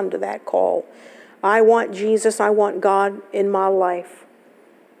respond to that call. I want Jesus, I want God in my life.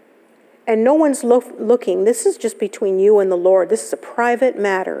 And no one's looking. This is just between you and the Lord. This is a private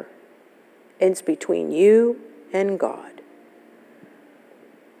matter. And it's between you and God.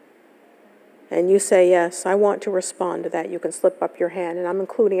 And you say, yes, I want to respond to that, you can slip up your hand. And I'm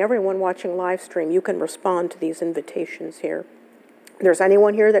including everyone watching live stream. You can respond to these invitations here. If there's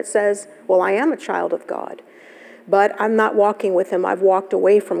anyone here that says, well, I am a child of God, but I'm not walking with him. I've walked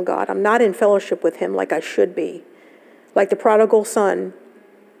away from God. I'm not in fellowship with him like I should be. Like the prodigal son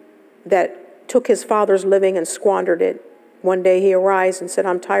that took his father's living and squandered it. One day he arose and said,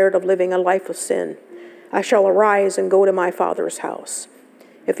 I'm tired of living a life of sin. I shall arise and go to my father's house.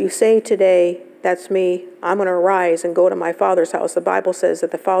 If you say today, that's me, I'm going to arise and go to my Father's house, the Bible says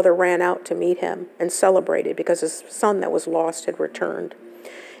that the Father ran out to meet him and celebrated because his son that was lost had returned.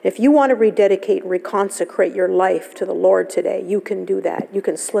 If you want to rededicate and reconsecrate your life to the Lord today, you can do that. You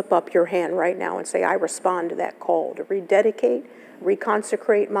can slip up your hand right now and say, I respond to that call to rededicate,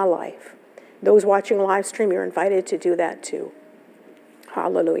 reconsecrate my life. Those watching live stream, you're invited to do that too.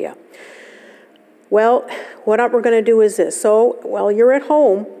 Hallelujah. Well, what we're going to do is this. So, while you're at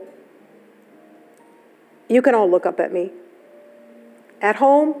home, you can all look up at me. At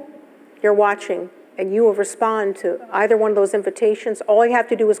home, you're watching, and you will respond to either one of those invitations. All you have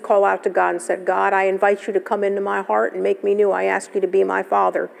to do is call out to God and say, God, I invite you to come into my heart and make me new. I ask you to be my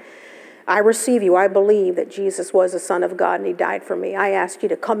Father. I receive you. I believe that Jesus was the Son of God and he died for me. I ask you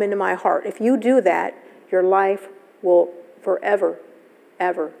to come into my heart. If you do that, your life will forever,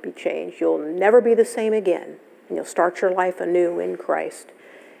 ever be changed. You'll never be the same again, and you'll start your life anew in Christ.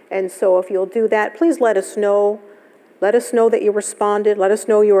 And so if you'll do that, please let us know. Let us know that you responded. Let us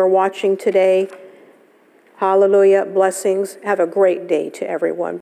know you are watching today. Hallelujah. Blessings. Have a great day to everyone.